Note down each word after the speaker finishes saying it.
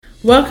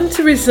Welcome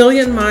to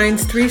Resilient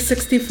Minds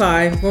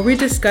 365, where we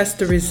discuss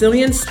the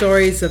resilient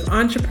stories of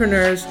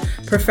entrepreneurs,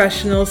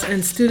 professionals,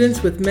 and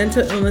students with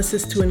mental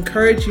illnesses to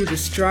encourage you to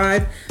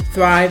strive,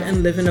 thrive,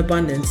 and live in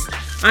abundance.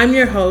 I'm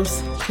your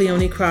host,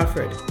 Cleone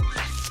Crawford.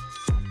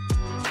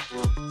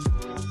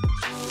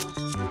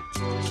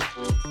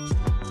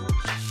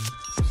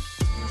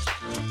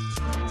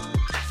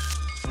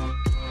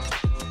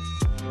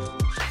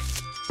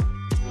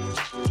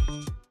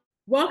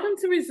 Welcome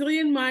to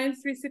Resilient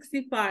Minds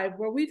 365,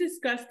 where we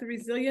discuss the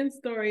resilient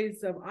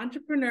stories of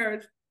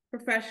entrepreneurs,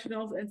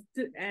 professionals,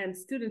 and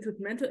students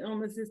with mental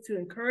illnesses to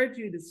encourage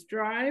you to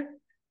strive,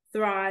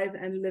 thrive,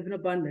 and live in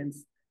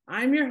abundance.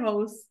 I'm your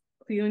host,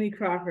 Cleone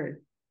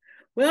Crawford.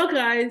 Well,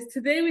 guys,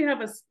 today we have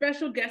a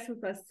special guest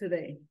with us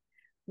today.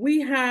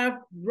 We have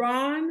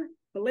Ron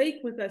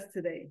Blake with us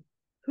today.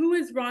 Who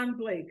is Ron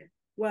Blake?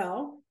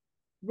 Well,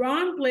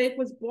 Ron Blake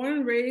was born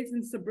and raised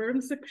in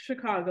suburban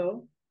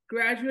Chicago,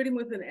 graduating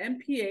with an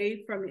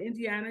MPA from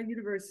Indiana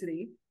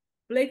University.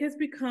 Blake has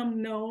become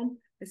known,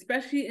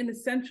 especially in the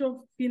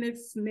Central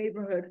Phoenix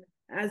neighborhood,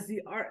 as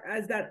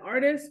that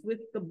artist with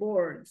the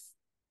boards.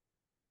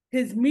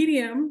 His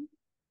medium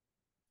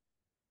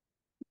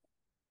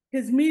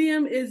is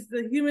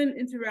the human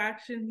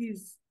interaction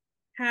he's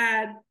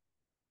had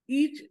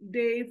each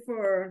day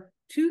for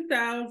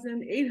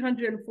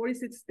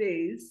 2,846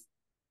 days,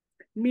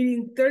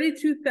 meeting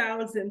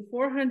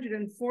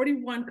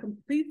 32,441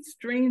 complete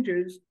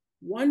strangers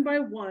one by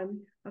one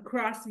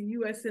across the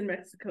US and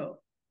Mexico.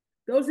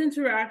 Those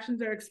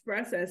interactions are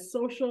expressed as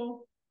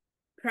social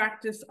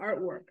practice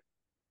artwork.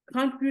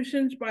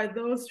 Contributions by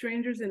those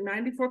strangers in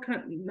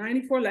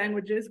 94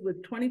 languages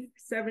with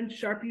 27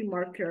 Sharpie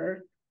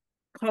marker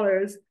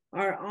colors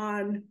are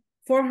on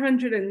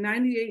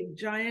 498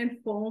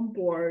 giant foam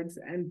boards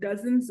and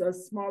dozens of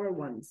smaller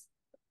ones.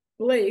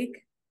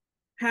 Blake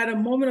had a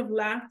moment of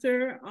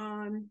laughter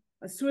on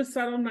a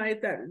suicidal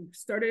night that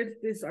started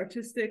this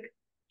artistic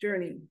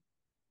journey.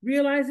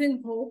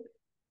 Realizing hope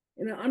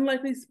in an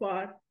unlikely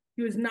spot,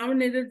 he was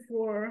nominated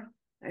for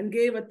and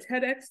gave a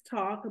TEDx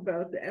talk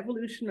about the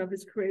evolution of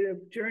his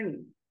creative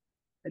journey.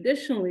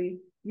 Additionally,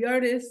 the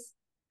artist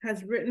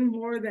has written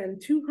more than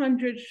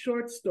 200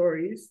 short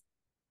stories,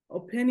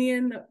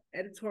 opinion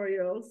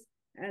editorials,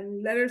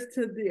 and letters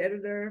to the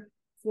editor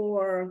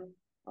for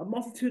a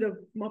multitude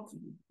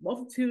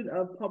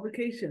of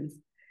publications.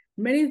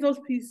 Many of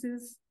those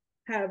pieces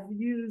have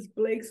used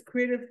Blake's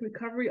creative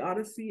recovery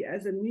odyssey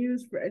as a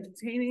muse for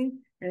entertaining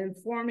and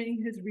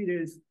informing his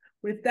readers.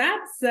 With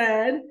that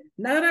said,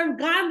 now that I've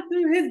gone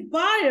through his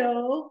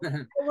bio,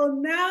 I will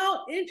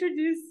now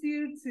introduce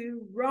you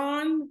to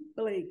Ron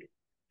Blake.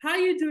 How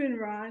you doing,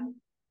 Ron?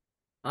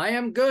 I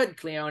am good,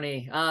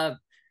 Cleone.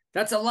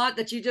 That's a lot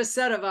that you just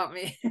said about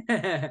me.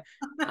 But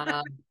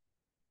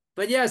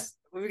yes,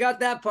 we got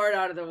that part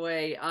out of the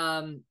way.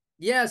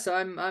 Yes,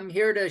 I'm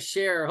here to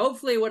share.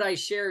 Hopefully what I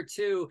share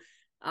too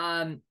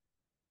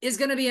is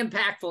going to be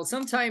impactful.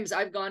 Sometimes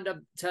I've gone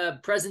to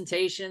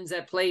presentations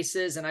at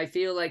places and I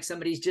feel like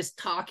somebody's just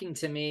talking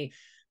to me.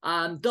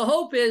 The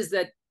hope is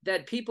that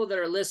people that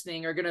are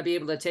listening are going to be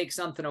able to take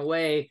something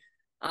away.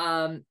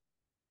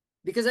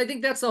 Because I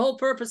think that's the whole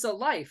purpose of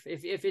life.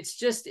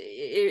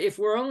 If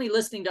we're only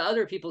listening to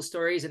other people's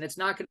stories and it's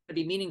not going to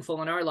be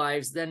meaningful in our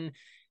lives, then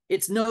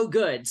it's no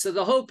good. So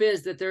the hope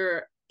is that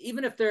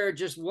even if there are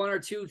just one or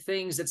two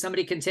things that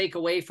somebody can take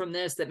away from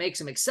this that makes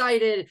them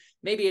excited,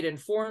 maybe it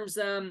informs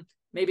them,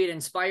 maybe it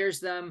inspires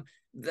them.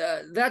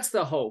 That's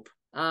the hope.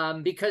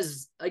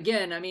 Because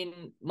again, I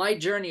mean, my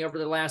journey over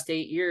the last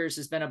 8 years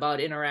has been about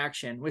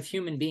interaction with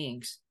human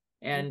beings.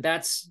 And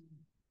that's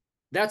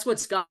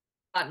what's gotten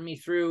me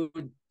through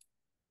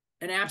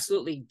an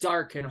absolutely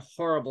dark and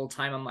horrible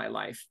time of my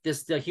life,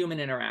 the human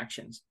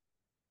interactions.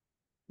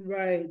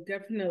 Right,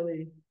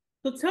 definitely.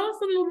 So tell us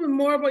a little bit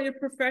more about your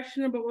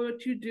profession, about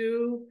what you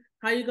do,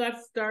 how you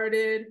got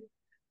started,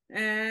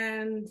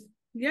 and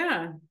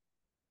yeah.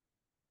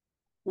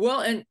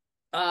 Well, and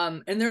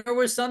there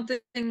was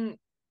something,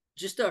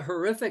 just a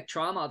horrific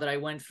trauma that I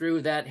went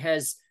through that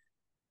has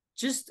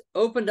just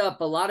opened up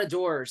a lot of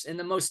doors in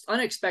the most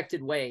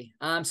unexpected way.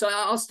 So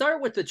I'll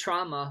start with the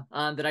trauma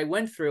that I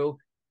went through,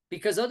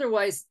 because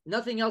otherwise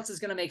nothing else is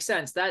going to make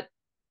sense. That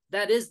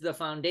is the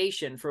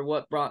foundation for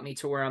what brought me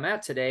to where I'm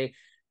at today.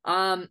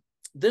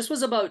 This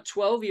was about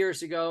 12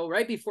 years ago,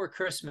 right before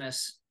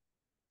Christmas.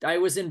 I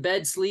was in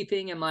bed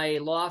sleeping in my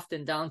loft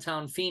in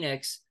downtown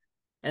Phoenix.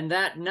 And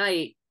that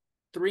night,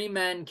 3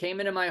 men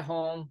came into my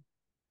home.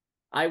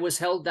 I was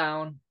held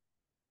down.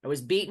 I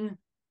was beaten.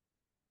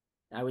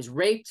 I was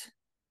raped.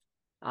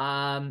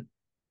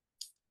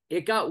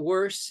 It got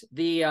worse.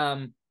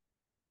 I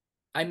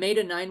made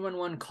a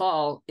 911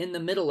 call in the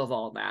middle of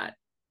all that.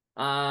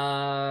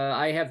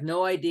 I have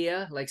no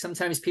idea. Like,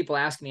 sometimes people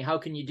ask me, how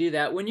can you do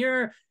that? When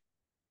you're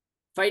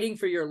fighting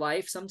for your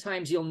life,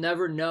 sometimes you'll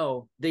never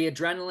know. The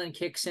adrenaline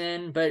kicks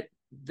in, but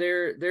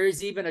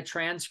there's even a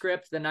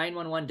transcript. The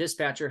 911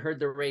 dispatcher heard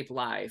the rape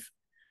live.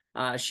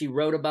 She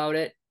wrote about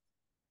it.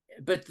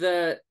 But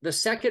the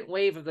second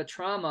wave of the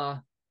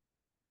trauma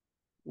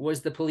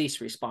was the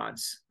police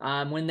response.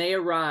 When they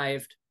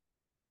arrived,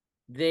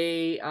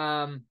 they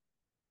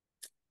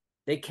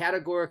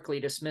categorically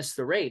dismissed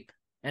the rape.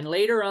 And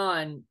later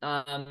on,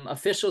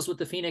 officials with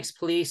the Phoenix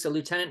Police, a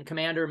lieutenant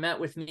commander, met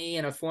with me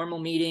in a formal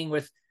meeting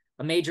with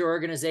a major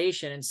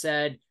organization and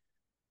said,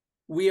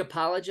 we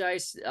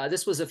apologize.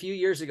 This was a few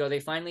years ago. They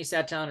finally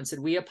sat down and said,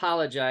 we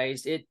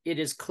apologize. It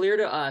is clear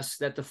to us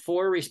that the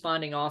 4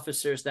 responding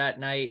officers that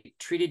night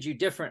treated you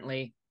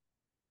differently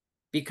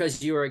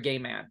because you are a gay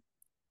man.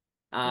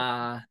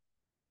 And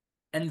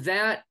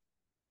that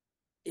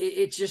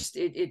it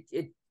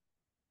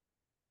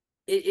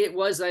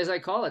was, as I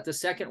call it, the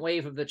second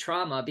wave of the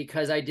trauma,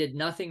 because I did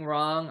nothing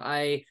wrong.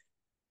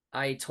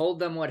 I told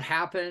them what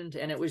happened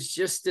and it was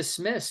just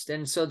dismissed.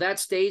 And so that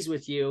stays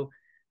with you.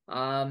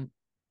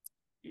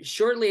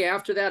 Shortly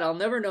after that, I'll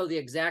never know the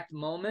exact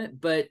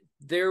moment, but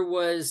there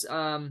was,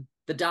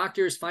 the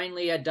doctors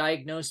finally had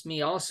diagnosed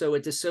me also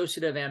with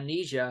dissociative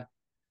amnesia,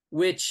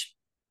 which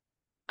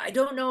I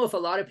don't know if a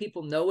lot of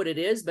people know what it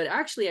is, but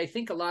actually I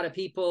think a lot of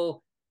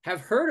people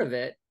have heard of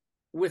it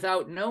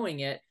without knowing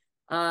it.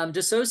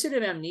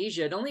 Dissociative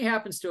amnesia, it only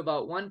happens to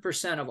about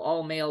 1% of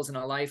all males in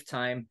a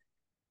lifetime.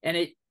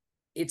 And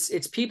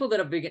it's people that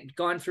have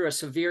gone through a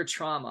severe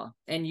trauma,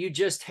 and you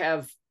just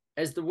have,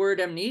 as the word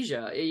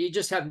amnesia, you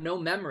just have no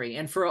memory.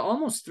 And for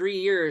almost 3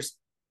 years,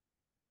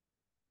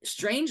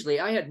 strangely,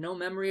 I had no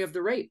memory of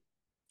the rape.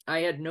 I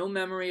had no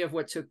memory of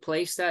what took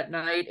place that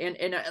night.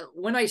 And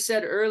when I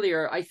said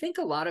earlier, I think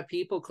a lot of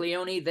people,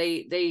 Cleone,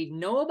 they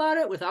know about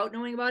it without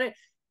knowing about it.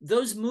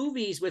 Those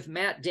movies with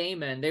Matt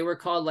Damon, they were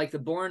called like The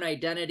Bourne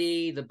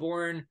Identity, The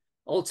Bourne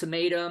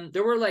Ultimatum.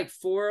 There were like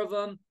 4 of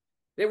them.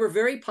 They were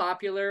very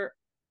popular,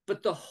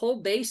 but the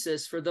whole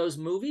basis for those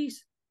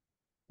movies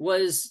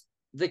was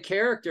the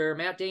character,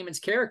 Matt Damon's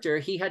character,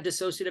 he had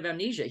dissociative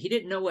amnesia. He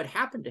didn't know what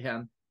happened to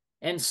him.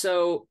 And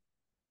so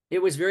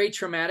it was very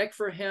traumatic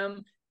for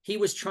him. He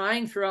was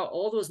trying throughout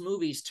all those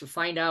movies to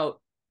find out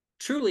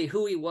truly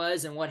who he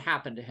was and what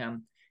happened to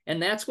him.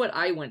 And that's what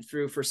I went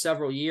through for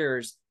several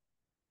years.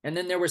 And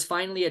then there was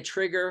finally a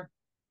trigger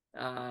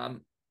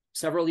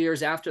several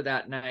years after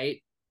that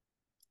night,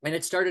 and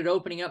it started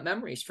opening up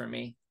memories for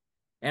me.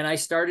 And I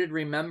started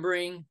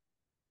remembering,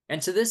 and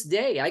to this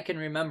day, I can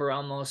remember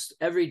almost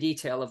every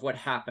detail of what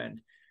happened,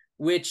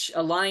 which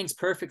aligns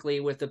perfectly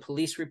with the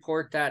police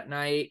report that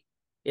night.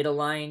 It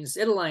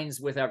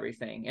aligns with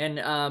everything.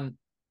 And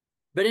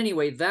but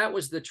anyway, that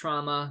was the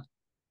trauma,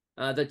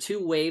 the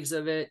 2 waves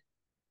of it.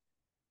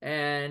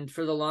 And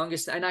for the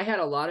longest, and I had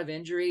a lot of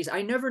injuries.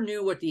 I never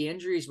knew what the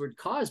injuries were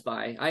caused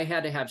by. I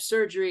had to have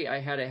surgery. I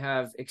had to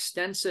have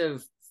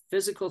extensive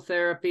physical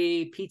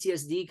therapy,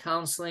 PTSD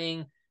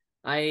counseling.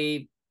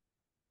 I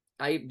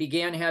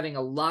began having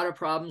a lot of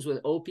problems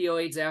with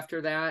opioids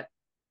after that,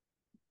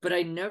 but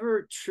I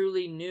never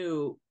truly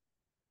knew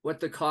what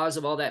the cause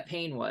of all that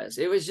pain was.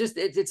 It was just,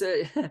 it's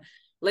a,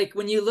 like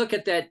when you look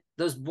at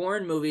those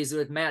Bourne movies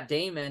with Matt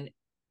Damon,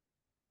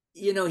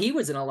 you know, he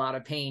was in a lot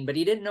of pain, but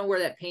he didn't know where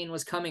that pain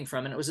was coming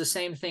from. And it was the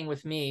same thing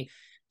with me.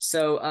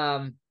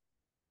 So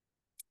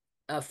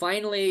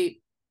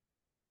finally,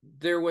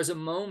 there was a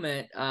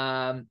moment,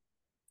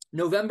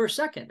 November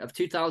 2nd of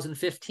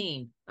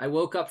 2015, I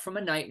woke up from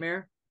a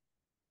nightmare.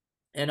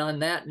 And on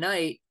that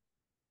night,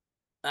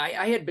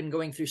 I had been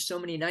going through so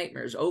many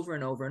nightmares over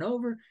and over and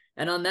over.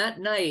 And on that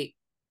night,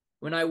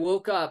 when I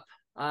woke up,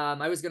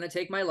 I was going to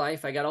take my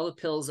life. I got all the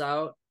pills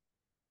out.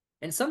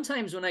 And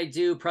sometimes when I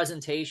do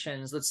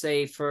presentations, let's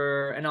say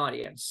for an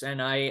audience,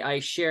 and I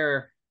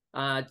share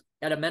at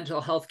a mental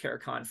health care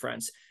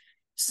conference,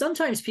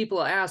 sometimes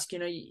people ask, you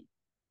know,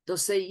 they'll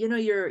say, you know,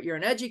 you're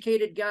an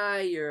educated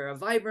guy, you're a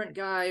vibrant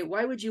guy.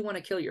 Why would you want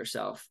to kill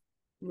yourself?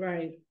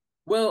 Right.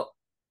 Well,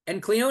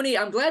 and Cleone,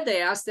 I'm glad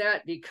they asked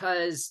that,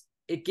 because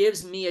it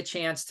gives me a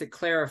chance to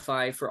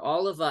clarify for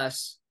all of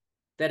us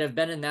that have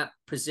been in that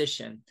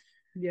position.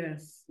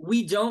 Yes.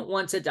 We don't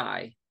want to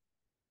die.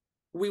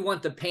 We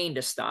want the pain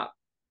to stop.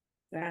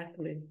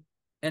 Exactly.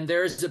 And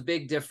there's a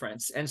big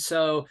difference. And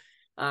so,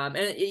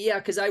 and yeah,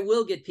 because I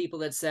will get people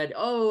that said,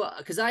 oh,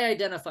 because I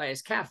identify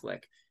as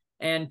Catholic,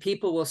 and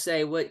people will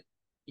say, what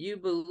you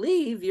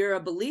believe, you're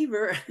a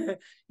believer,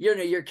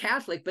 you're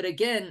Catholic. But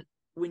again,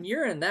 when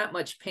you're in that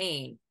much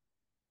pain,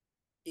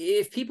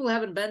 if people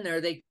haven't been there,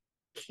 they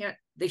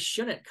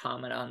shouldn't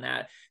comment on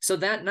that. So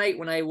that night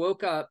when I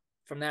woke up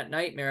from that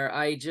nightmare,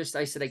 I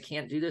said, I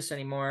can't do this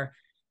anymore.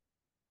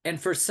 And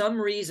for some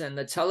reason,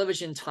 the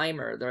television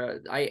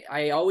timer,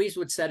 I always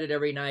would set it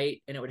every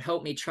night, and it would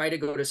help me try to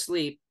go to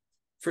sleep.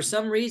 For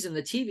some reason,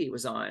 the TV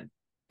was on,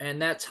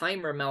 and that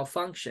timer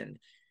malfunctioned.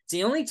 It's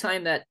the only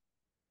time that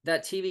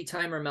TV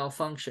timer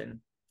malfunctioned.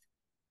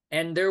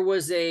 And there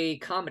was a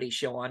comedy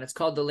show on. It's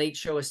called The Late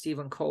Show with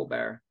Stephen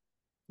Colbert.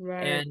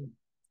 Right. And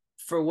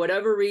for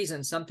whatever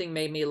reason, something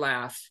made me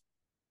laugh.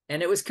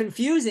 And it was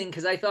confusing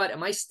because I thought,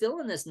 am I still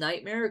in this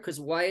nightmare?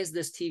 Because why is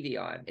this TV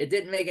on? It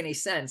didn't make any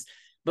sense.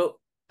 But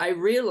I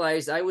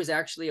realized I was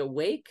actually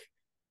awake,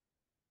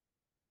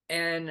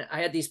 and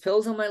I had these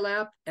pills on my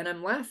lap, and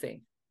I'm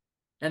laughing.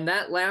 And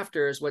that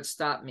laughter is what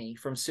stopped me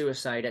from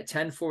suicide at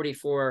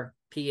 10:44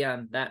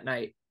 p.m. that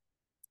night.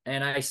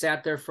 And I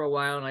sat there for a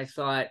while and I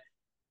thought,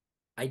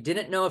 I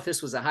didn't know if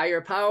this was a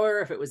higher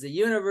power, if it was the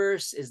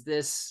universe, is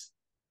this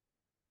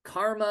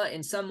karma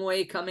in some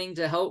way coming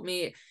to help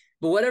me?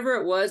 But whatever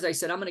it was, I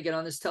said, I'm going to get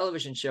on this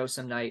television show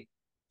some night.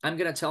 I'm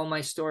going to tell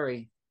my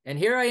story. And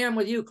here I am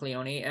with you,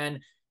 Cleone,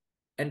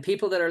 and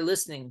people that are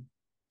listening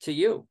to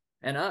you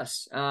and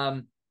us.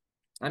 I'm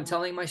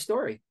telling my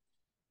story.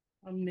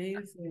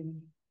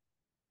 Amazing.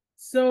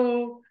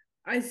 So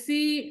I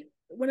see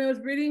when I was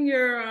reading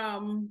your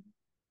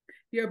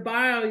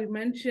bio, you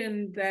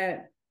mentioned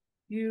that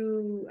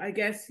I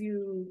guess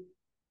you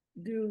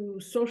do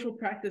social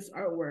practice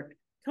artwork.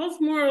 Tell us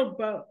more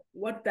about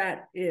what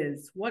that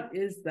is. What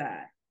is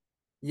that?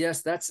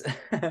 Yes, that's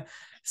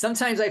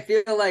sometimes I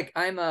feel like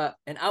I'm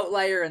an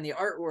outlier in the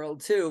art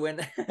world too.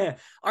 And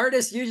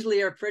artists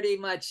usually are pretty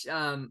much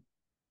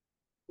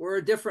we're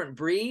a different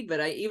breed,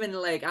 but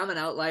I'm an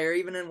outlier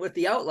even with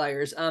the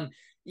outliers.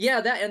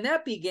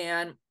 That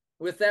began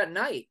with that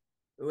night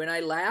when I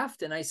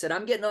laughed and I said,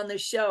 I'm getting on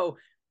this show.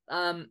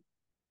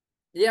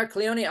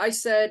 Cleone, I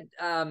said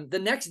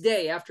the next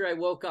day after I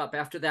woke up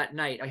after that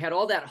night, I had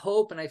all that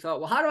hope and I thought,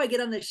 well, how do I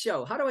get on this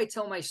show? How do I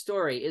tell my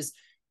story? Is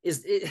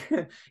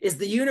the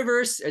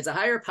universe, is a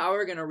higher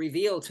power going to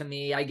reveal to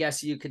me, I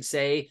guess you could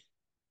say,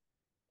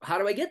 how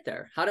do I get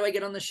there? How do I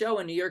get on the show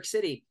in New York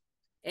City?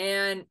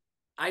 And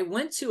I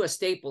went to a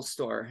Staples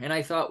store and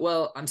I thought,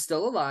 well, I'm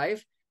still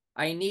alive.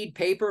 I need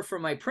paper for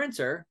my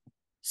printer.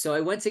 So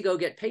I went to go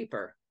get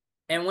paper.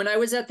 And when I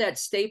was at that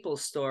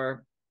Staples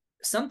store,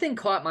 something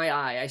caught my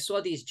eye. I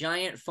saw these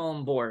giant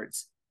foam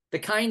boards, the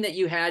kind that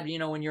you had,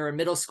 when you were in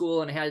middle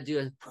school and had to do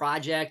a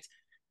project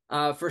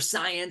for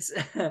science.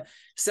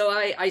 So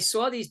I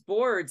saw these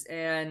boards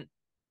and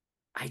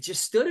I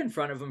just stood in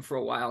front of them for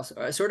a while,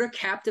 so I sort of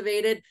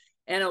captivated.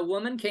 And a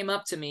woman came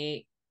up to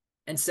me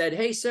and said,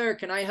 "Hey, sir,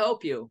 can I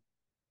help you?"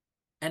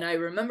 And I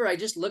remember I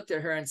just looked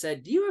at her and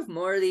said, "Do you have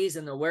more of these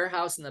in the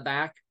warehouse in the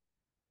back?"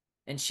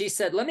 And she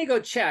said, "Let me go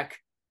check."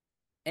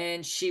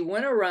 And she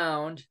went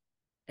around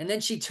and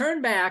then she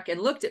turned back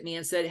and looked at me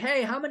and said,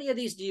 "Hey, how many of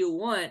these do you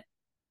want?"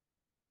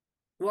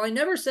 Well, I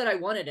never said I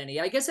wanted any.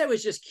 I guess I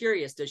was just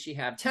curious. Does she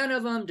have 10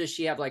 of them? Does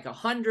she have like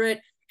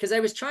 100? Because I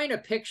was trying to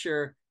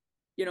picture,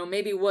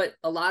 maybe what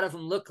a lot of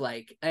them look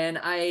like. And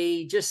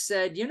I just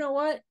said, you know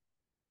what?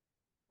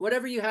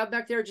 Whatever you have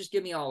back there, just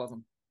give me all of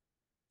them.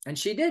 And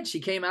she did. She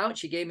came out,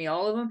 she gave me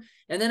all of them.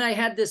 And then I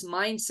had this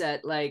mindset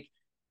like,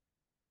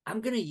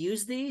 I'm going to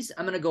use these.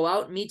 I'm going to go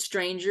out and meet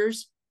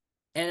strangers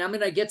and I'm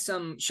going to get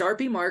some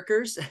Sharpie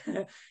markers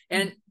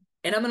and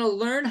I'm going to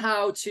learn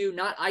how to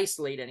not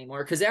isolate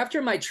anymore. Because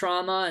after my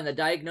trauma and the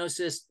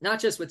diagnosis, not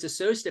just with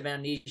dissociative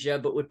amnesia,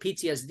 but with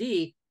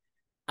PTSD,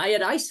 I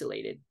had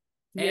isolated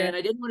and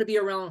I didn't want to be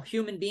around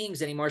human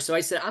beings anymore. So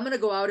I said, I'm going to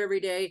go out every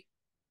day.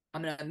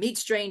 I'm going to meet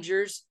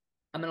strangers.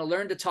 I'm going to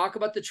learn to talk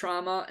about the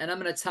trauma and I'm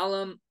going to tell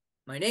them,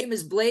 my name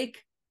is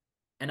Blake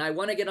and I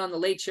want to get on the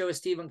Late Show with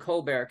Stephen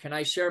Colbert. Can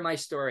I share my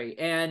story?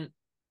 And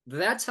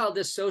that's how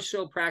this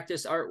social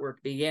practice artwork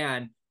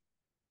began.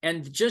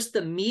 And just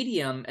the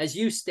medium, as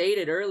you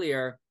stated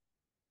earlier,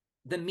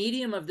 the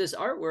medium of this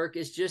artwork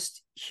is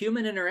just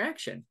human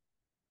interaction.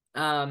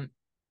 And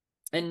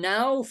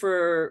now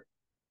I'm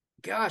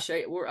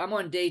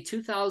on day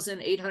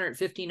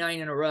 2,859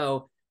 in a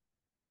row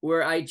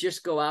where I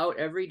just go out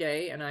every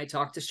day and I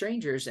talk to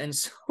strangers. And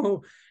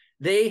so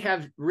they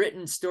have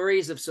written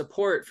stories of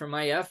support for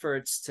my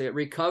efforts to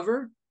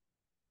recover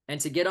and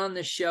to get on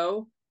the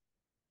show.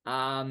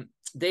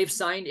 They've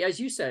signed, as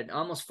you said,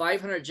 almost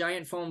 500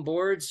 giant foam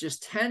boards,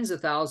 just tens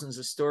of thousands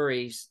of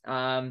stories.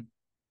 And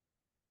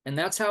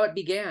that's how it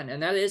began.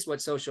 And that is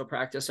what social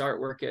practice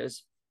artwork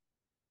is.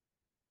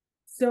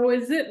 So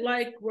is it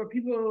like where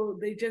people,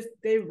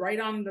 they write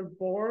on the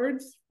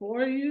boards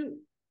for you?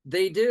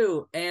 They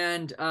do.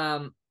 And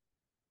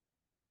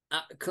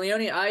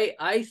Cleone,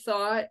 I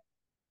thought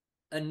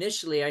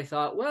initially,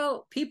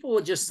 well, people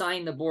will just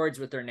sign the boards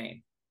with their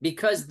name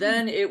because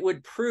then it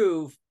would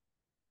prove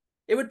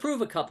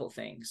a couple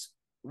things.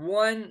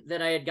 One,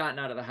 that I had gotten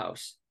out of the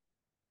house.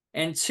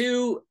 And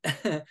two,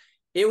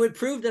 it would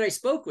prove that I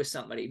spoke with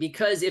somebody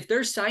because if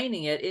they're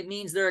signing it, it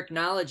means they're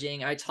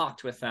acknowledging I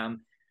talked with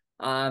them.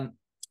 And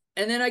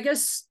then I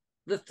guess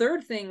the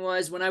third thing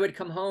was when I would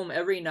come home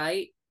every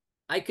night,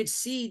 I could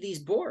see these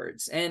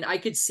boards and I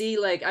could see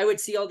I would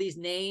see all these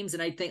names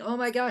and I'd think, oh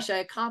my gosh, I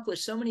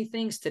accomplished so many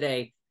things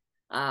today.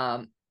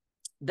 That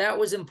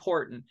was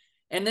important.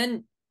 And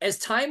then as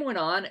time went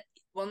on,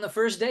 the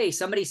first day,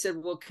 somebody said,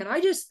 well, can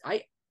I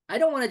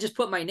don't want to just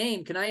put my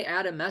name. Can I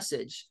add a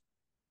message?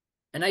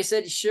 And I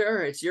said,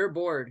 sure, it's your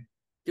board.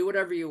 Do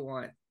whatever you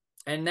want.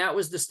 And that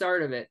was the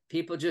start of it.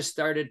 People just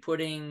started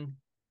putting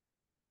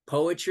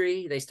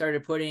poetry. They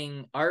started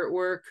putting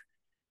artwork.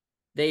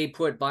 They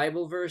put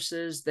Bible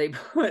verses. I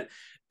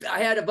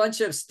had a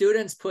bunch of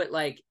students put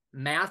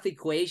math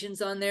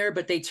equations on there,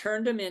 but they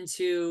turned them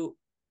into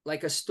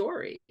a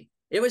story.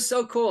 It was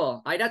so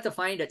cool. I'd have to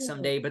find it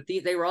someday, but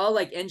they were all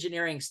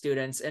engineering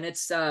students. And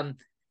it's,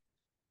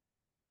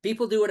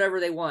 People do whatever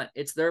they want.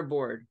 It's their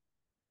board.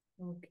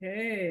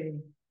 Okay.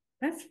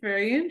 That's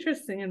very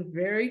interesting and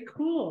very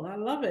cool. I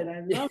love it.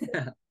 I love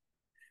it.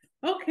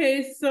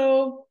 Okay,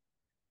 so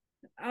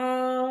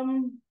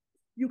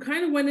you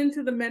kind of went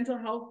into the mental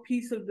health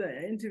piece of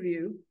the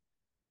interview.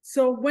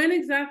 So when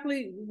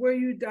exactly were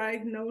you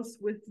diagnosed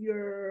with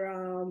your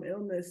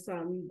illness?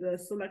 The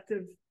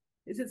selective,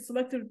 is it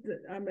selective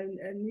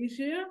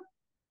amnesia?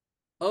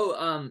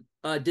 Oh,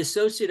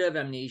 dissociative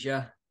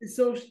amnesia.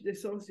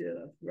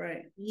 Dissociative,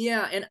 right?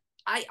 Yeah, and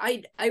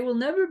I will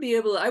never be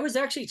able to, I was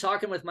actually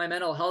talking with my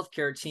mental health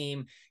care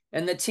team,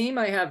 and the team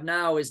I have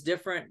now is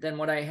different than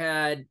what I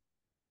had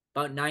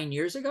about 9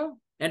 years ago.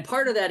 And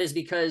part of that is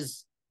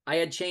because I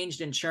had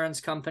changed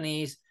insurance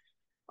companies.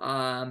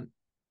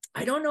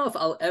 I don't know if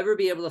I'll ever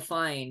be able to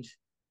find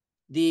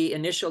the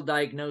initial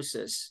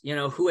diagnosis,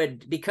 who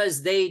had,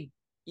 because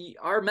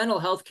our mental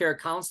health care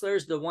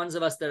counselors, the ones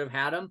of us that have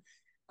had them,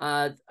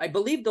 I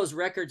believe those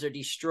records are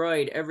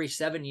destroyed every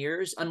 7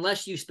 years,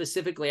 unless you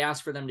specifically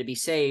ask for them to be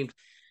saved.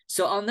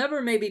 So I'll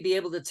never maybe be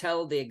able to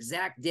tell the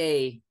exact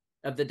day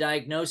of the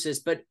diagnosis,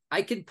 but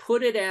I could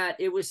put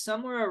it was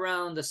somewhere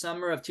around the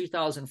summer of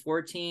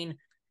 2014.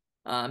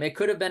 It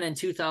could have been in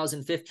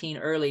 2015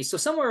 early. So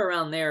somewhere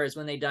around there is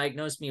when they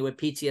diagnosed me with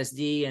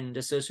PTSD and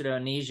dissociative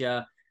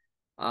amnesia.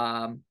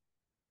 And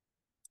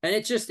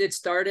it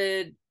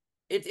started,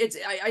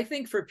 I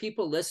think for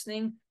people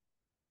listening,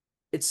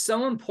 it's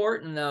so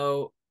important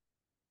though,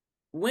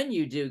 when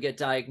you do get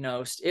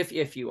diagnosed,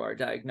 if you are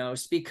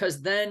diagnosed,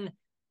 because then,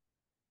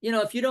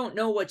 if you don't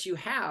know what you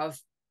have,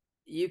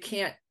 you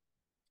can't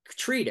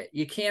treat it.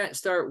 You can't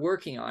start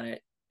working on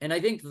it. And I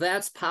think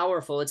that's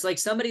powerful. It's like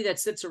somebody that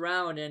sits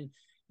around and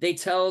they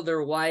tell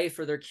their wife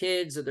or their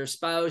kids or their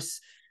spouse,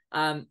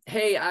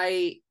 hey,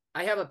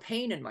 I have a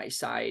pain in my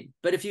side.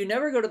 But if you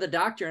never go to the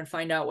doctor and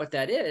find out what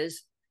that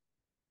is,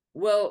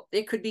 well,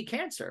 it could be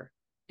cancer.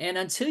 And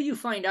until you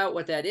find out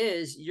what that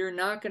is, you're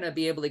not going to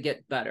be able to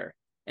get better.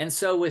 And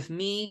so with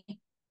me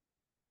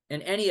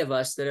and any of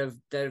us that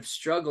have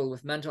struggled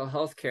with mental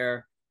health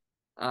care,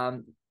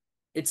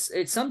 it's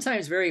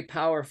sometimes very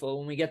powerful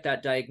when we get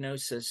that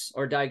diagnosis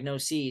or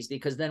diagnoses,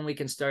 because then we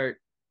can start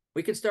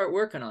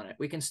working on it.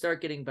 We can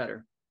start getting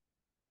better.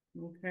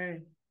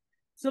 Okay.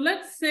 So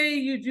let's say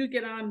you do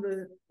get on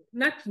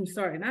not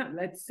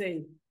let's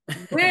say,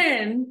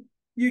 when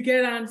you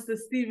get on the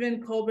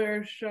Stephen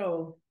Colbert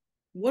show,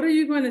 what are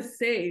you going to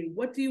say?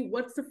 What's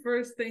the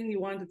first thing you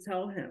want to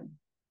tell him?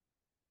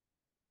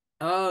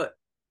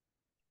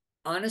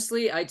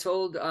 Honestly, I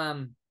told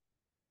all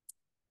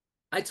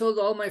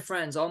my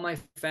friends, all my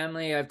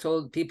family, I've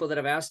told people that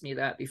have asked me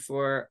that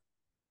before,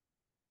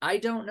 I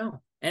don't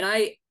know. And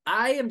I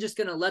am just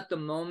going to let the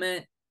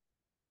moment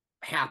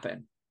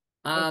happen.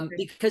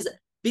 Okay.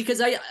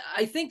 Because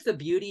I think the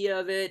beauty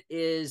of it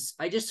is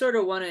I just sort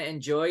of want to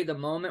enjoy the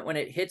moment when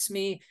it hits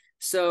me.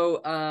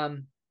 So,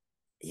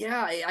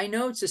 yeah, I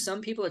know to some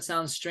people it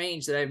sounds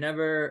strange that I've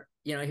never,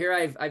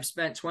 here I've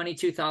spent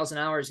 22,000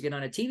 hours to get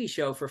on a TV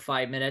show for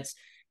 5 minutes.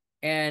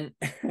 And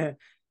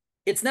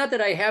it's not that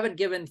I haven't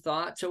given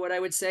thought to what I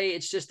would say.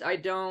 It's just, I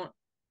don't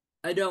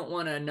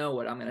want to know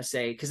what I'm going to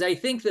say. Cause I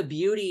think the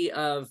beauty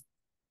of,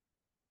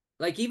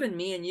 like, even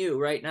me and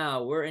you right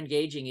now, we're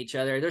engaging each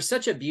other. There's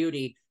such a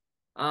beauty.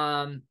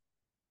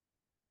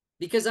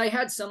 Because I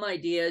had some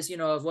ideas,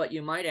 of what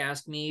you might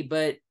ask me,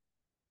 but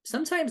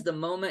sometimes the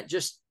moment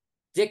just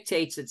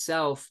dictates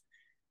itself.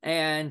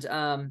 And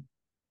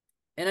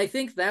I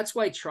think that's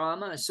why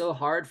trauma is so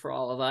hard for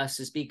all of us,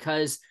 is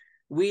because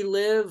we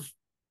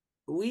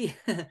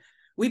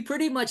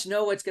pretty much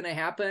know what's going to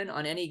happen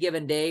on any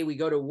given day. We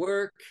go to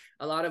work.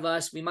 A lot of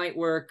us, we might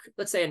work,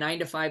 let's say a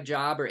 9-to-5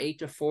 job or 8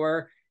 to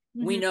 4.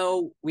 Mm-hmm. We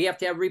know we have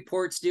to have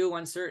reports due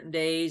on certain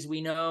days.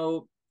 We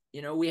know,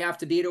 we have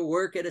to be to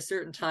work at a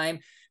certain time.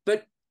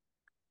 But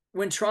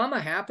when trauma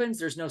happens,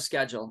 there's no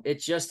schedule. It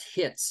just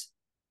hits.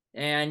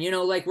 And,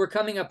 like we're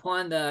coming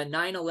upon the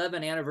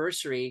 9/11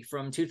 anniversary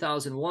from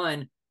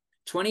 2001,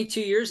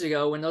 22 years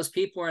ago, when those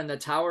people were in the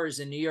towers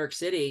in New York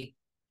City,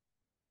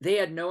 they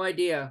had no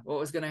idea what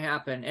was going to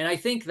happen. And I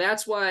think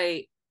that's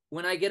why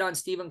when I get on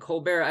Stephen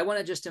Colbert, I want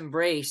to just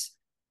embrace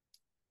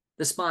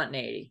the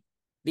spontaneity,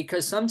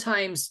 because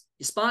sometimes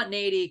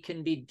spontaneity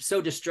can be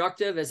so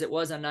destructive as it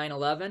was on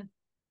 9/11.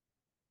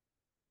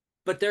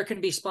 But there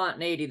can be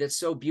spontaneity that's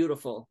so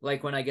beautiful,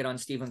 like when I get on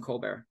Stephen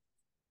Colbert.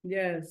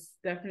 Yes,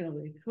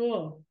 definitely.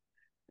 Cool.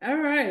 All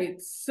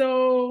right.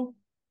 So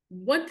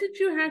what did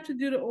you have to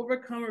do to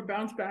overcome or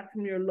bounce back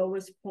from your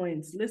lowest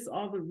points? List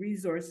all the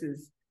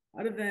resources.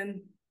 Other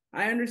than,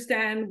 I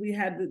understand we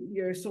had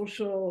your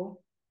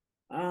social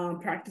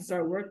practice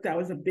artwork. That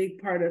was a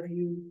big part of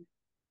you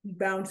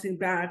bouncing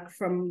back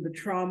from the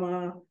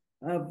trauma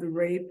of the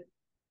rape.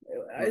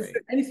 Right. Is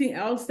there anything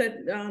else that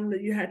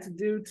you had to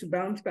do to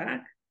bounce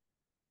back?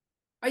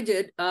 I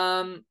did.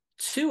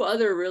 Two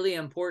other really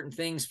important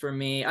things for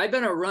me. I've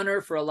been a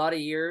runner for a lot of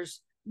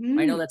years.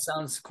 I know that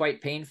sounds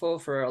quite painful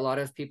for a lot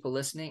of people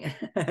listening.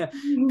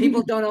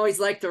 People don't always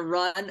like to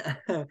run,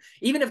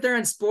 even if they're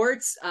in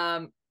sports.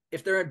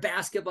 If they're in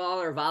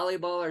basketball or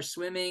volleyball or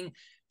swimming,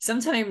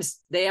 sometimes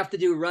they have to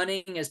do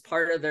running as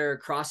part of their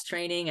cross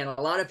training, and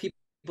a lot of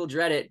people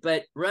dread it.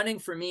 But running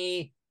for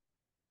me,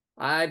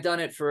 I've done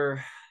it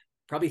for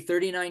probably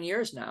 39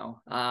 years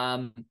now.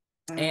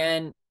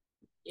 And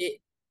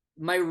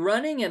my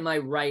running and my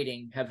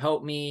writing have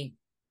helped me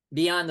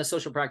beyond the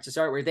social practice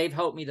artwork. They've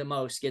helped me the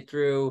most get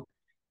through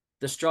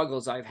the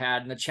struggles I've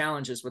had and the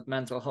challenges with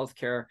mental health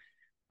care.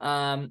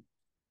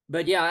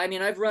 But yeah, I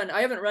mean,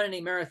 I haven't run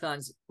any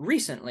marathons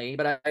recently,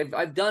 but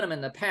I've done them in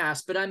the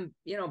past, but I'm,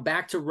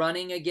 back to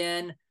running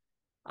again.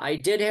 I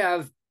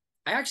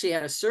actually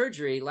had a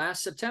surgery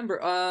last September.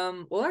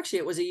 Well, actually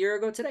it was a year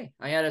ago today.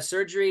 I had a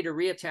surgery to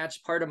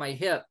reattach part of my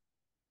hip,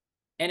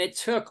 and it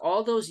took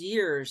all those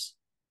years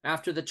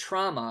after the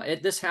trauma.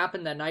 This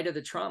happened the night of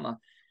the trauma.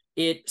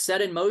 It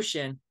set in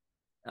motion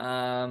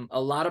a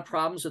lot of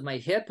problems with my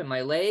hip and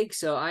my leg.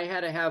 So I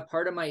had to have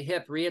part of my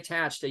hip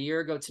reattached a year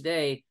ago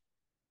today.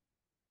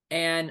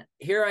 And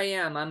here I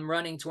am, I'm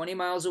running 20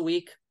 miles a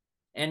week.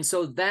 And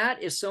so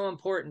that is so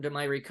important to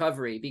my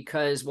recovery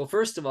because, well,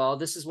 first of all,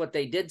 this is what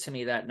they did to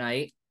me that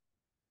night.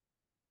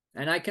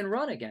 And I can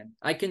run again.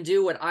 I can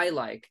do what I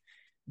like.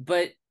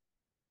 But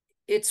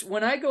it's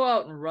when I go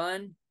out and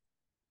run,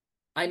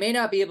 I may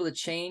not be able to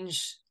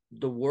change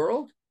the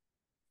world.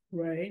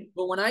 Right.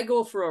 But when I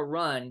go for a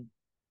run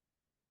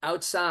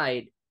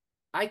outside,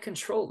 I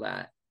control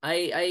that.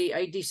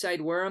 I decide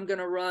where I'm going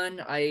to run,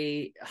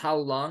 how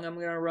long I'm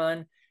going to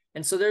run.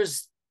 And so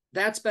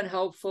that's been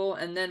helpful.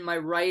 And then my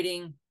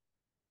writing,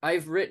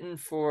 I've written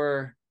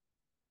for,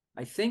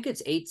 I think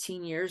it's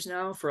 18 years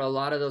now for a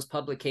lot of those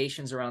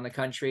publications around the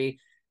country.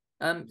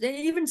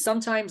 Even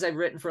sometimes I've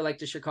written for like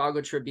the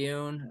Chicago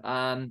Tribune.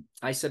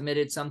 I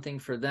submitted something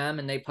for them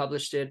and they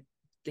published it.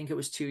 I think it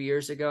was 2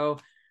 years ago.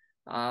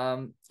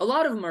 A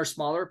lot of them are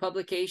smaller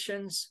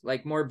publications,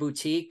 like more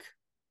boutique,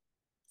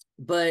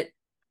 but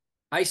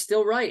I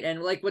still write.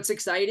 And like, what's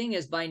exciting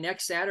is by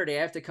next Saturday,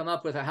 I have to come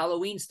up with a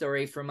Halloween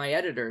story for my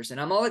editors. And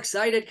I'm all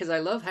excited because I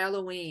love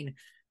Halloween.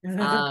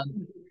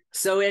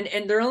 So,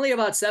 and they're only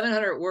about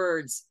 700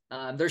 words.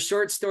 They're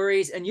short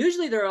stories, and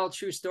usually they're all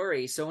true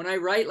stories. So when I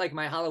write like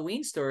my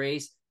Halloween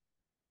stories,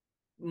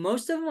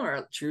 most of them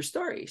are true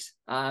stories.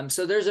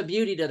 So there's a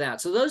beauty to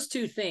that. So those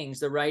two things,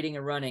 the writing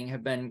and running,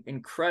 have been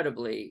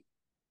incredibly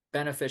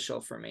beneficial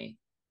for me.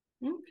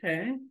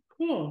 Okay,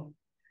 cool.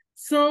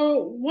 So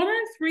what are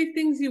 3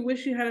 things you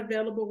wish you had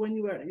available when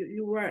you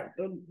were at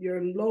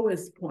your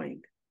lowest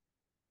point?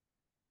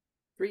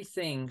 3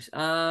 things.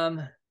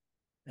 And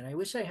I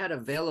wish I had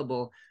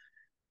available.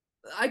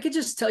 I could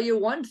just tell you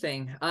one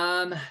thing.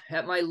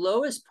 At my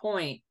lowest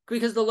point,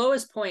 because the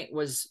lowest point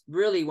was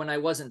really when I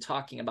wasn't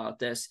talking about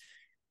this.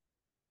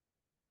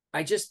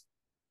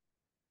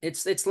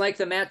 It's like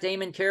the Matt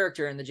Damon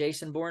character in the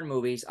Jason Bourne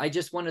movies. I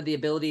just wanted the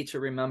ability to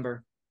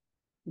remember.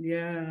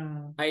 Yeah.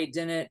 I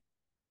didn't.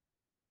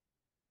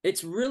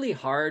 It's really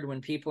hard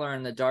when people are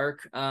in the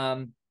dark.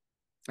 And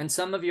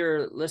some of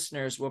your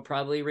listeners will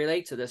probably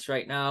relate to this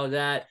right now,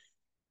 that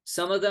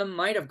some of them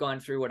might have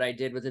gone through what I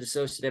did with the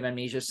dissociative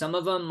amnesia. Some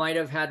of them might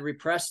have had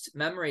repressed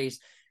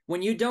memories.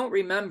 When you don't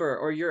remember,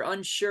 or you're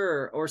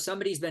unsure, or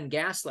somebody's been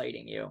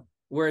gaslighting you,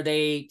 where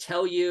they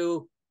tell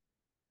you,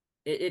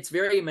 it's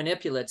very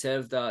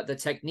manipulative, the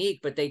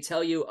technique, but they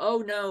tell you, oh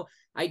no,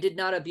 I did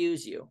not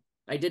abuse you.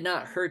 I did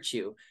not hurt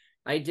you.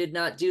 I did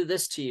not do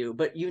this to you,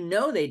 but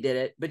they did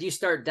it, but you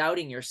start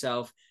doubting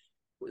yourself.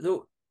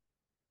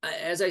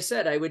 As I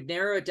said, I would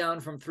narrow it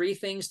down from 3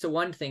 things to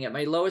 1 thing. At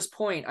my lowest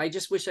point, I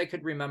just wish I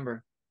could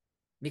remember,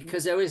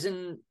 because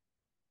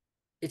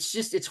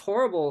it's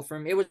horrible for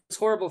me. It was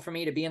horrible for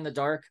me to be in the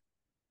dark,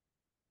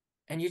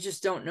 and you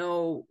just don't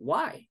know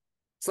why.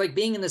 It's like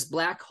being in this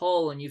black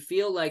hole and you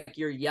feel like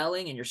you're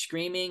yelling and you're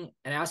screaming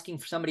and asking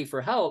for somebody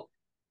for help,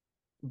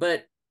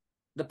 but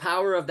the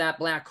power of that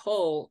black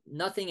hole,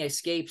 nothing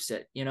escapes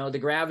it.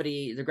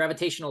 The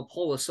gravitational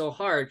pull is so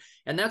hard.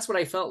 And that's what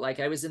I felt like.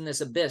 I was in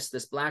this abyss,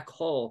 this black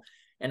hole,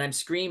 and I'm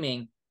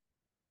screaming.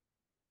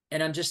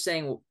 And I'm just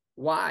saying,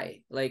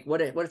 why? Like,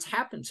 what's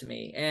happened to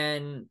me?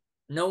 And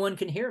no one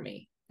can hear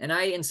me. And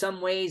in some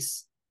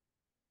ways,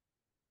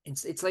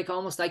 it's like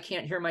almost I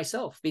can't hear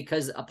myself,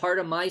 because a part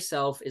of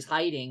myself is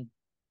hiding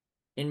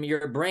in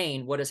your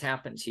brain what has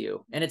happened to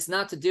you. And it's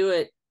not to do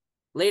it.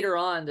 Later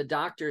on, the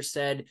doctor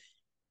said,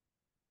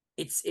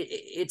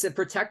 it's a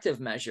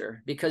protective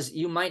measure, because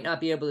you might not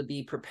be able to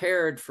be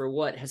prepared for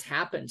what has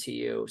happened to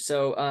you.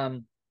 So,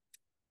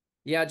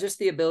 yeah, just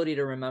the ability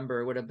to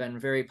remember would have been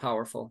very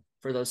powerful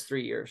for those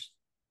 3 years.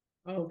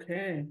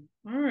 Okay.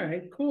 All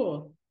right,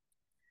 cool.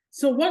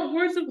 So what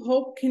words of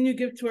hope can you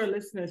give to our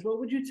listeners? What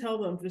would you tell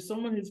them for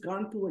someone who's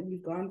gone through what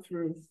you've gone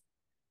through?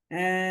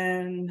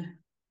 And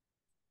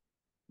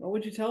what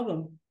would you tell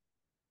them?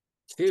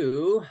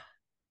 To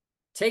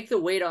take the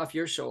weight off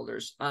your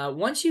shoulders.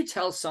 Once you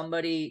tell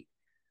somebody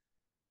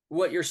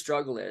what your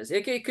struggle is,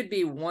 it could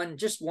be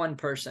just one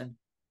person,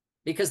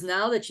 because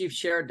now that you've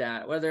shared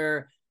that,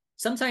 whether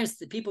sometimes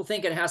people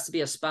think it has to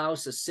be a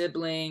spouse, a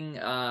sibling,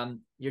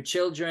 your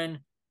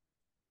children.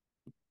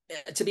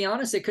 To be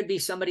honest, it could be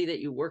somebody that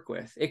you work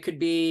with. It could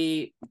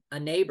be a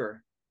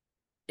neighbor.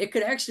 it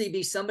could actually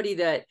be somebody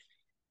that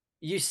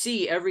you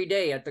see every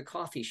day at the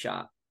coffee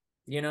shop,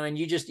 and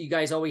you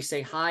guys always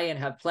say hi and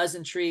have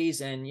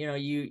pleasantries, and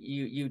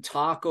you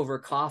talk over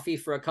coffee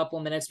for a couple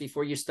minutes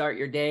before you start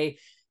your day.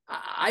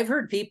 I've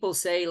heard people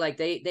say like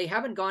they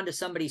haven't gone to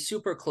somebody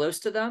super close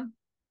to them.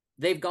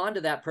 They've gone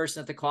to that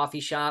person at the coffee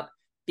shop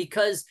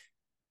because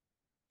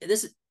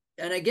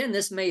and again,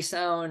 this may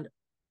sound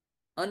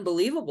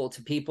unbelievable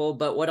to people,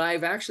 but what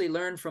I've actually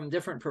learned from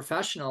different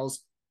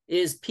professionals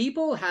is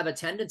people have a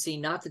tendency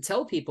not to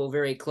tell people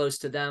very close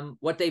to them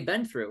what they've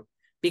been through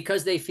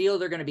because they feel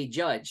they're going to be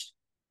judged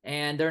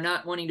and they're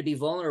not wanting to be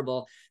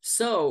vulnerable.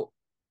 So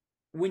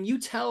when you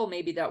tell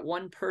maybe that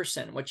one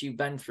person what you've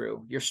been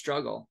through, your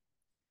struggle,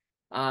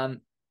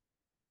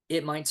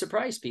 it might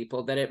surprise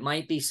people that it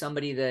might be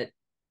somebody that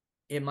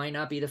it might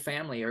not be the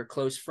family or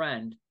close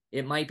friend.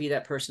 It might be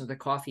that person at the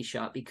coffee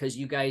shop because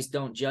you guys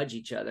don't judge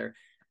each other.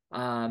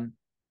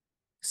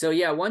 So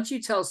yeah, once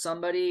you tell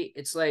somebody,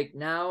 it's like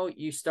now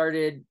it's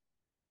starting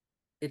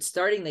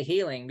the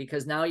healing,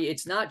 because now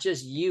it's not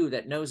just you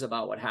that knows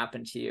about what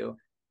happened to you,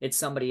 it's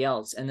somebody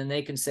else. And then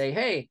they can say,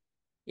 hey,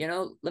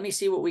 let me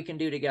see what we can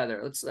do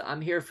together.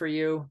 I'm here for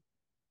you.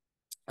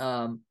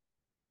 That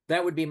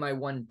would be my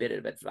one bit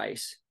of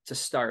advice, to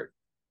start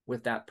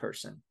with that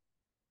person.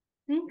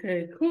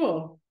 Okay,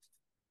 cool.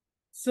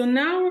 So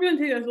now we're going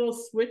to take a little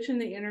switch in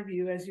the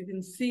interview. As you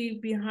can see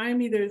behind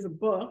me, there's a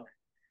book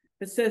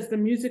that says The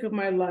Music of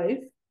My Life.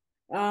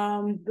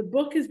 The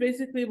book is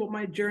basically about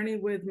my journey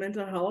with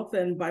mental health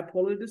and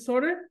bipolar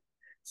disorder.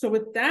 So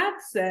with that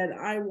said,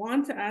 I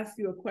want to ask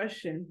you a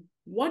question.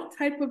 What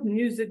type of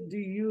music do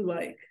you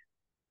like?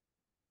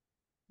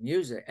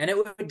 Music. And it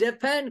would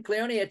depend,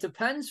 Cleone. It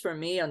depends for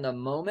me on the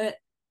moment.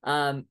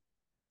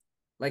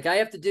 Like I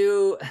have to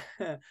do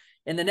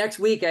in the next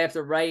week, I have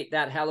to write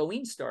that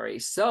Halloween story.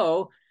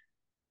 So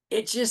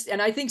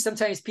and I think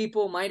sometimes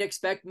people might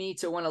expect me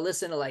to want to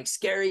listen to like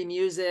scary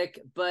music,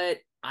 but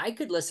I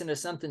could listen to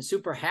something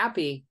super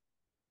happy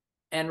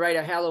and write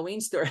a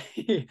Halloween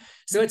story.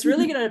 So it's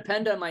really going to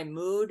depend on my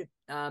mood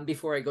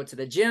before I go to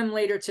the gym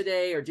later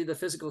today or do the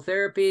physical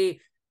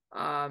therapy.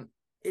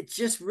 It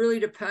just really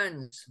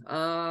depends.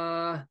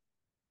 Gosh,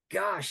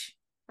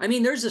 I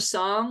mean, there's a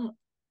song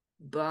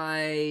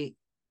by,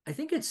 I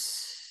think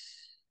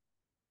it's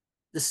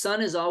The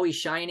Sun Is Always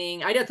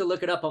Shining. I'd have to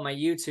look it up on my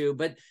YouTube,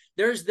 but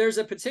there's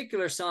a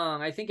particular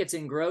song. I think it's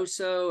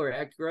Ingrosso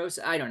or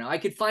Grosso. I don't know. I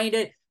could find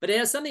it, but it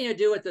has something to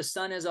do with the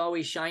sun is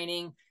always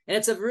shining. And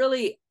it's a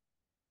really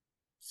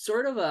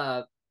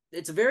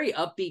it's a very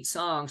upbeat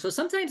song. So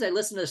sometimes I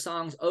listen to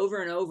songs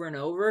over and over and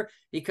over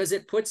because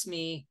it puts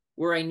me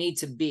where I need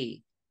to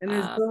be. And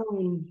his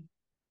zone.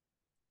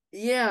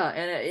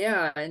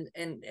 Yeah.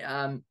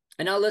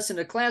 And I'll listen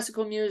to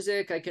classical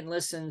music. I can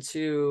listen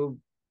to,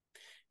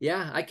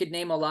 I could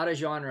name a lot of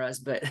genres,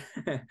 but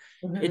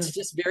it's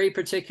just very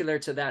particular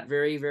to that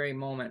very, very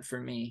moment for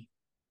me.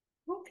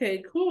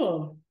 Okay,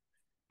 cool.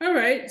 All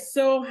right.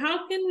 So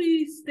how can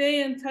we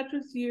stay in touch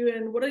with you,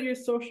 and what are your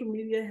social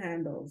media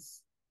handles?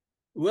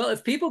 Well,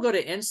 if people go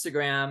to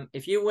Instagram,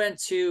 if you went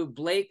to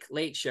Blake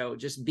Late Show,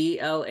 just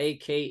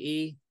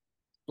BLAKE,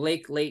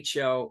 Blake Late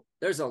Show,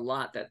 there's a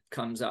lot that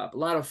comes up, a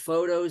lot of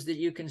photos that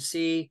you can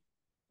see.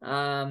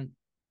 And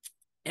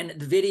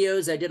the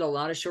videos, I did a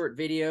lot of short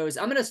videos.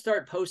 I'm going to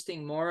start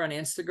posting more on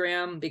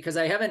Instagram because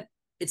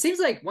it seems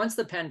like once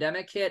the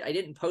pandemic hit, I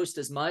didn't post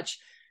as much.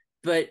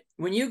 But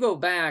when you go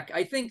back,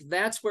 I think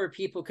that's where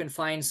people can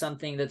find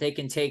something that they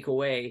can take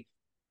away,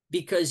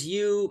 because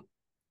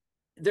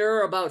there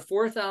are about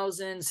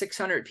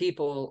 4,600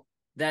 people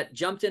that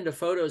jumped into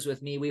photos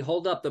with me. We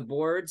hold up the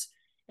boards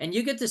and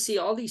you get to see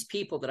all these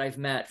people that I've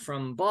met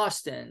from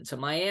Boston to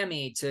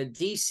Miami to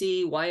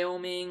DC,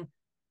 Wyoming,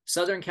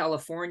 Southern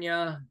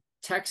California,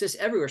 Texas,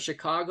 everywhere,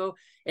 Chicago.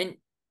 And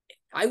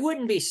I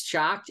wouldn't be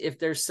shocked if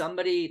there's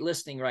somebody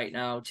listening right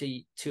now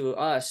to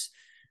us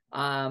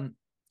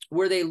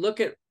where they look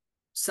at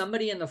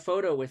somebody in the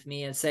photo with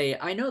me and say,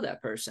 I know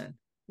that person.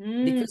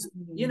 Because,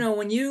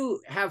 when you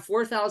have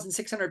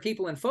 4,600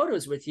 people in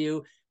photos with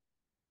you,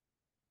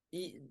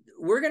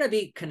 we're going to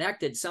be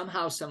connected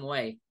somehow, some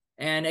way.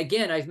 And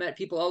again, I've met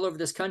people all over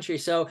this country.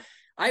 So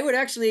I would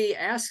actually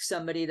ask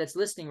somebody that's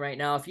listening right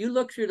now, if you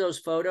look through those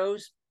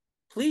photos,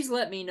 please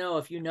let me know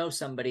if you know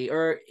somebody,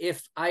 or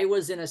if I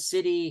was in a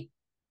city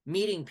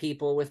meeting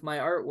people with my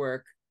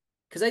artwork,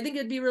 because I think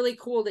it'd be really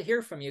cool to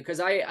hear from you, because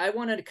I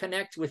wanted to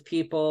connect with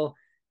people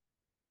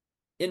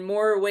in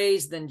more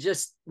ways than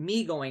just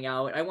me going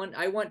out. I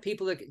want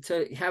people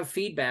to have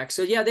feedback.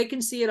 So yeah, they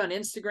can see it on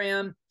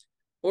Instagram,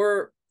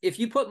 or if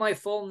you put my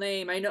full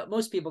name, I know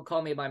most people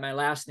call me by my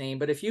last name,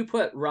 but if you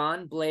put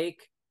Ron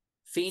Blake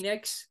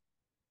Phoenix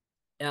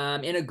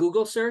in a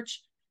Google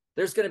search,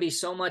 there's going to be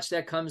so much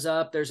that comes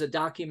up. There's a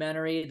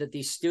documentary that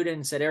these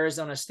students at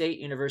Arizona State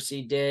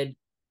University did.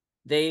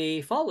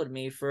 They followed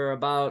me for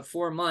about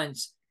 4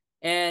 months,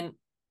 and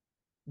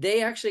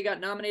they actually got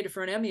nominated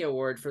for an Emmy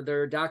Award for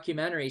their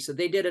documentary. So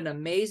they did an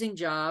amazing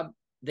job.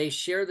 They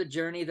share the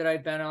journey that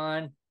I've been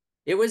on.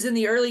 it was in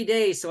the early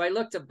days. So I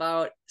looked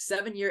about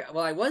 7 years.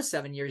 Well, I was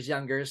 7 years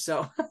younger.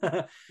 So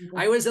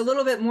I was a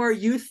little bit more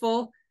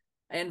youthful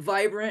and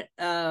vibrant.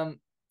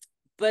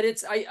 But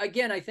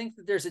I think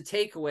that there's a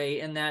takeaway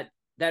in that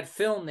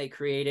film they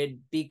created,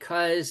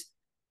 because,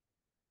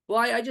 well,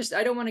 I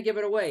don't want to give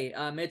it away.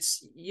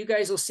 It's, you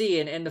guys will see.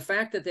 And the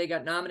fact that they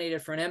got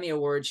nominated for an Emmy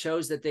Award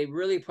shows that they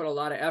really put a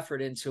lot of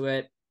effort into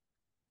it.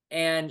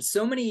 And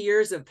so many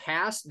years have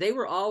passed. They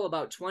were all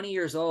about 20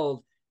 years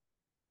old.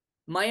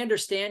 My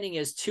understanding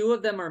is 2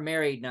 of them are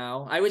married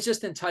now. I was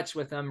just in touch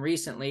with them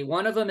recently.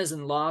 One of them is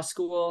in law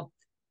school.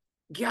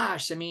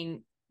 Gosh, I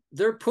mean,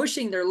 they're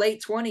pushing their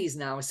late 20s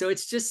now. So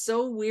it's just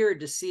so weird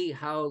to see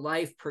how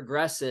life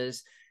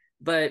progresses.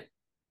 But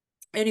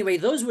anyway,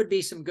 those would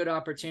be some good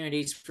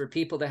opportunities for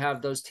people to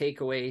have those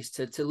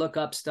takeaways, to look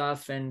up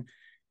stuff. And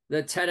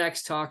the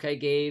TEDx talk I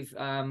gave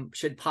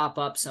should pop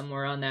up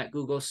somewhere on that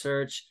Google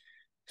search.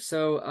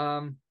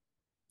 So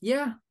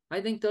yeah,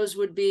 I think those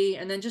would be,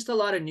 and then just a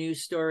lot of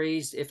news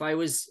stories. If I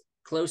was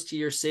close to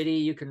your city,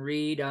 you can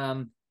read.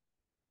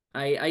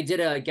 I did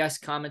a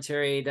guest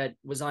commentary that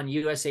was on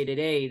USA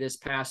Today this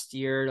past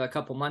year, a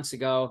couple months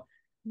ago.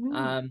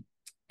 And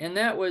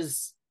that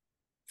was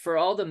for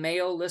all the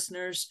male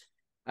listeners.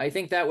 I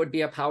think that would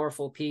be a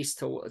powerful piece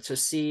to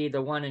see,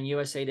 the one in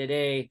USA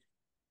Today,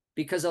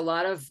 because a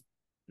lot of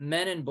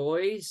men and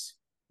boys,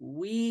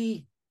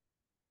 we're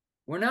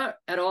not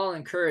at all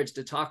encouraged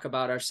to talk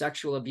about our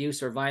sexual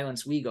abuse or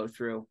violence we go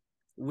through.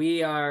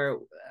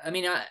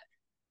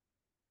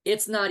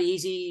 It's not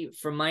easy,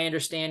 from my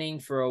understanding,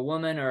 for a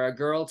woman or a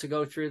girl to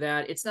go through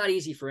that. It's not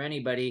easy for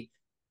anybody.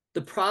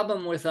 The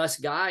problem with us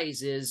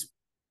guys is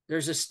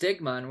there's a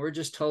stigma, and we're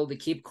just told to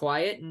keep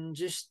quiet and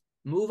just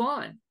move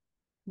on.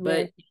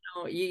 But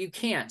you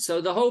can't.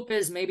 So the hope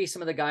is maybe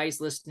some of the guys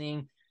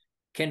listening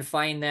can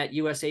find that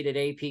USA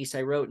Today piece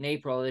I wrote in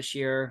April this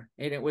year.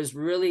 And it was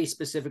really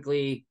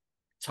specifically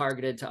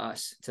targeted to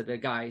us, to the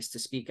guys, to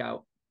speak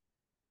out.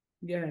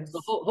 Yes. So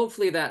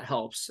hopefully that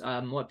helps,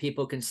 what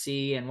people can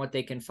see and what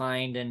they can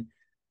find, and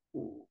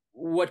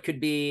what could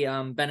be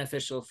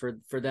beneficial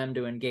for them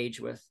to engage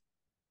with.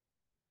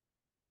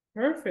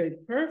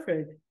 Perfect.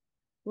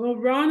 Well,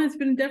 Ron, it's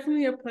been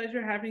definitely a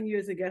pleasure having you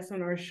as a guest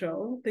on our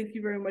show. Thank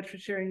you very much for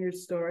sharing your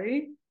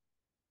story.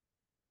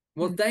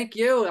 Well, thank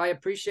you. I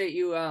appreciate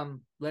you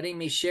letting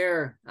me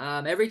share.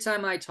 Every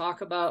time I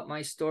talk about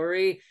my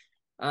story,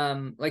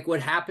 like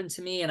what happened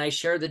to me, and I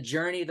share the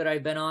journey that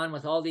I've been on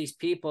with all these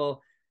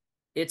people,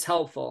 it's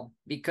helpful,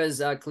 because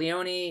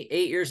Cleone,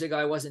 8 years ago,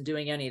 I wasn't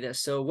doing any of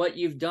this. So what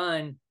you've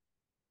done,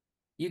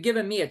 you've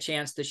given me a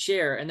chance to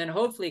share. And then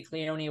hopefully,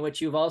 Cleone, what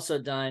you've also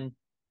done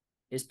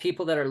is,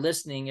 people that are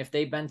listening, if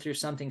they've been through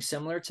something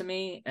similar to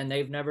me and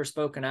they've never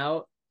spoken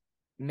out,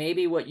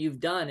 maybe what you've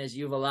done is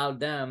you've allowed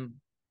them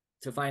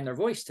to find their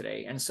voice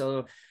today. And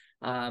so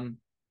to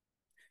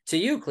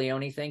you,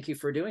 Cleone, thank you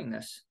for doing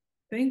this.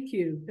 Thank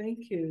you.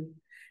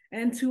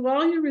 And to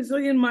all you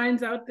resilient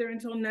minds out there,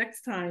 until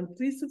next time,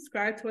 please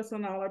subscribe to us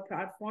on all our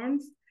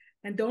platforms.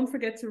 And don't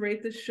forget to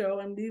rate the show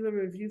and leave a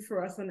review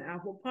for us on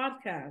Apple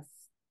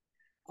Podcasts.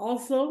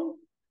 Also,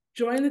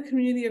 join the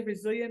community of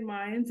resilient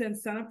minds and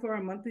sign up for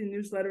our monthly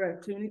newsletter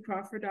at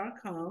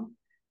cleonecrawford.com.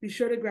 Be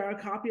sure to grab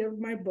a copy of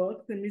my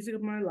book, The Music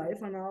of My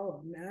Life, on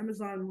all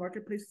Amazon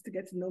marketplaces to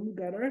get to know me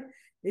better.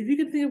 If you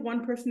can think of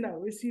one person that will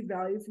receive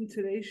value from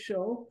today's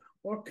show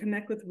or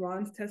connect with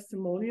Ron's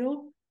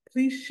testimonial,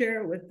 please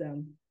share it with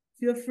them.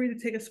 Feel free to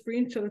take a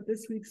screenshot of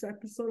this week's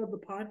episode of the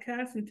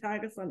podcast and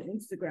tag us on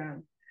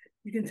Instagram.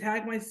 You can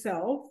tag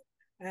myself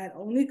at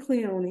Only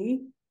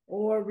Cleone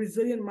or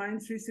Resilient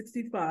Minds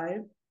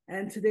 365,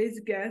 and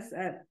today's guest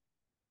at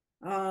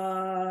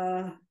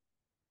I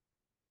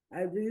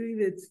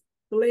believe it's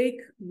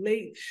Blake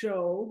Lake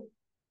Show.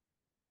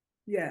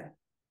 Yeah,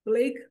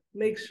 Blake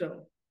Lake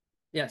Show.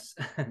 Yes.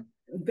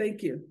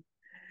 Thank you.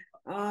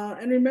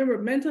 And remember,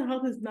 mental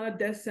health is not a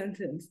death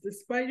sentence.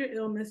 Despite your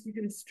illness, you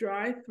can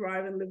strive,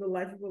 thrive, and live a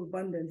life of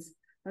abundance.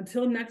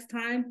 Until next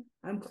time,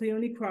 I'm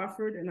Cleone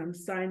Crawford, and I'm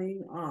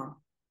signing off.